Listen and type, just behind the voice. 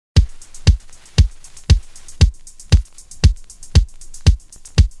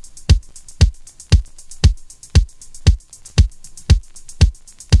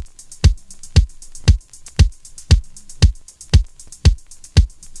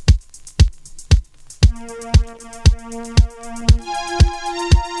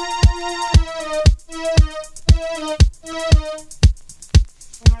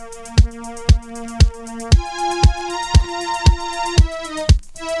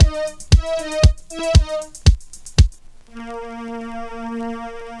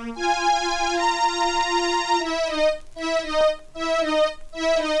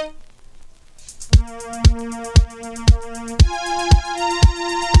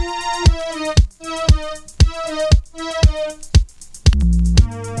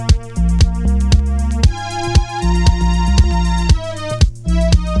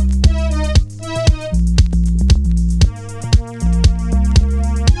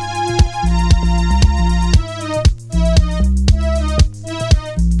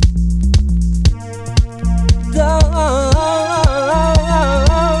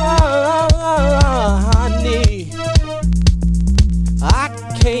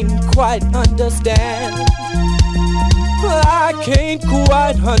Quite understand. I can't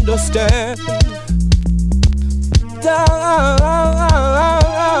quite understand.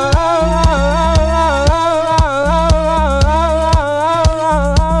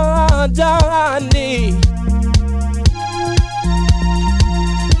 Donnie,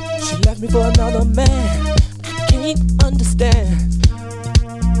 she left me for another man. I can't understand.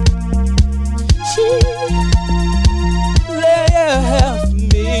 She left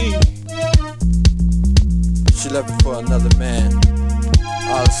me. She left me for another man.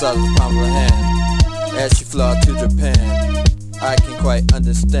 All the size of the palm of her hand. As she flew out to Japan, I can't quite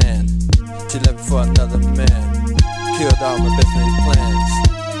understand. She left me for another man. Killed all my best made plans.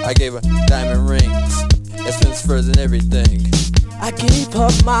 I gave her diamond rings, expensive furs and everything. I gave her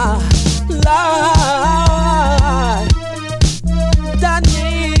my life.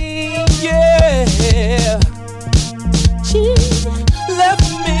 Donnie, yeah. She left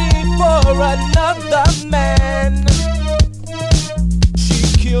me for another man. She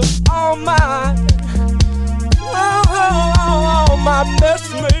killed all my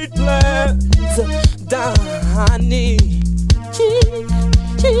best made plans. Donnie,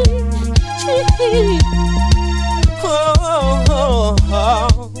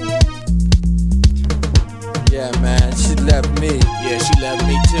 Yeah, man, she left me. Yeah, she left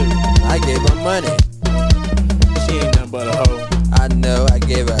me too. I gave her money. She ain't nothing but a hoe. I know, I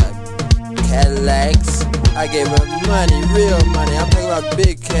gave her Cadillacs. I gave her money, real money. I'm talking about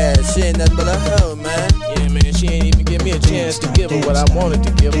big cash. She ain't nothing but a hoe, man. Yeah, man, she ain't even give me a chance to give her what I wanted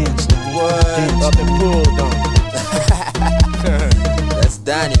to give her. What? Up and pulled on. That's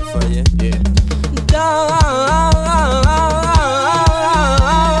Donnie for you. Yeah.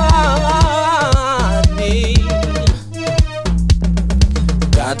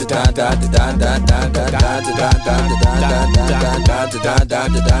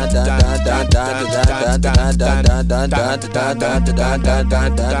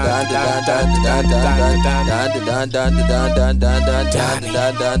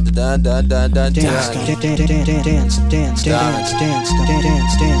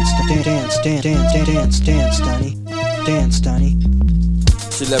 Dance, Donnie.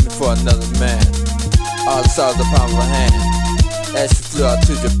 She left me for another man. All the size of the palm of her hand. As she flew out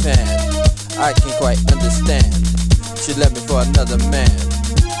to Japan, I can't quite understand. She left me for another man.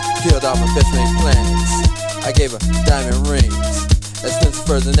 Killed all my best made plans. I gave her diamond rings, expensive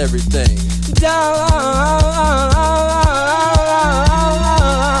furs and everything. Donnie,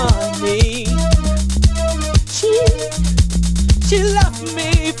 she left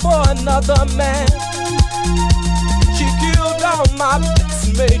me for another man. She killed all my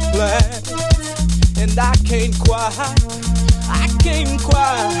best made plans, and I can't quite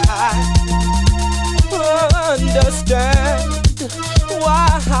understand why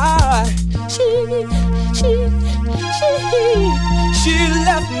she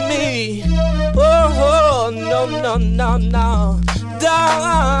left me. Oh no,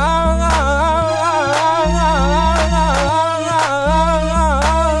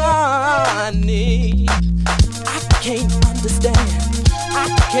 Donnie,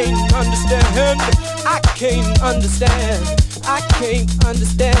 I can't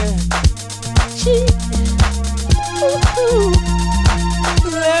understand. She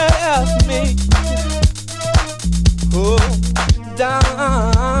left me. Oh, Donnie.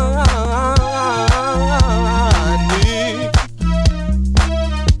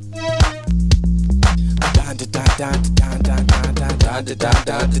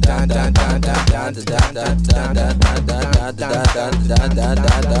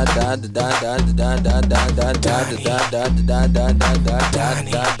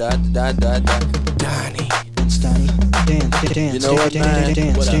 Donnie. dance, Donnie, dance, dance. You know what,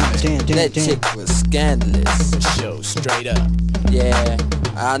 man? What up, man? That chick was scandalous. Show straight up. Yeah,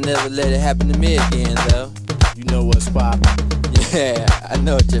 I'll never let it happen to me again, though. You know what's poppin'? Yeah, I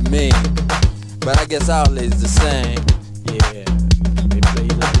know what you mean. But I guess all ladies the same. Yeah, they play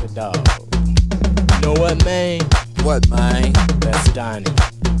you like a dog. You know what, man? What, man? That's Donnie.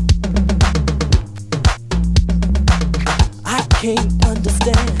 I can't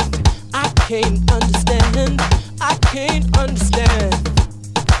understand. I can't understand. I can't understand.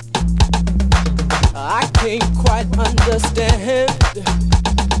 I can't quite understand.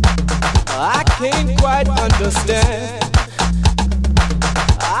 I can't quite understand.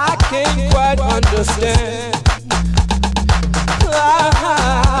 I can't quite understand.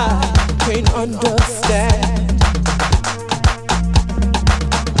 I can't understand.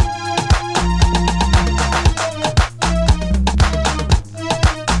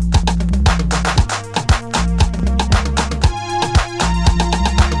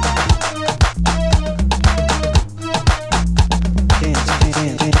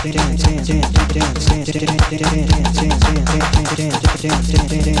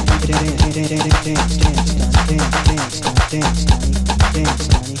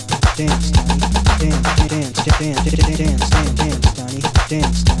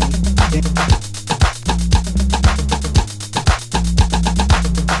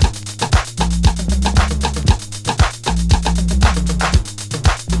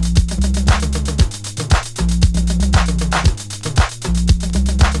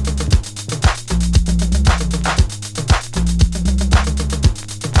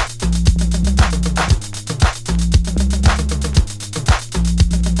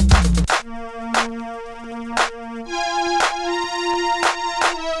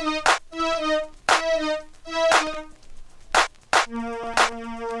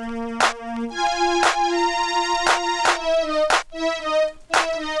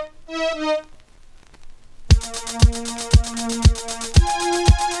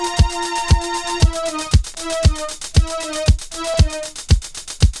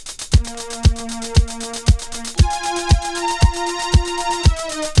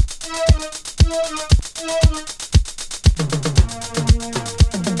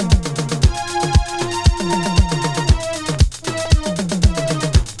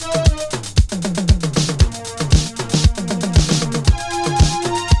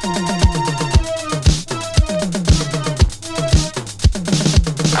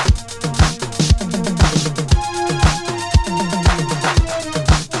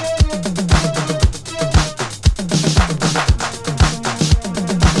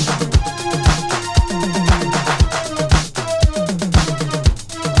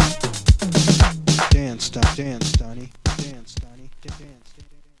 Dance, Donnie, dance, Donnie,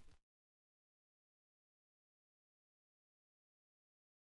 dance.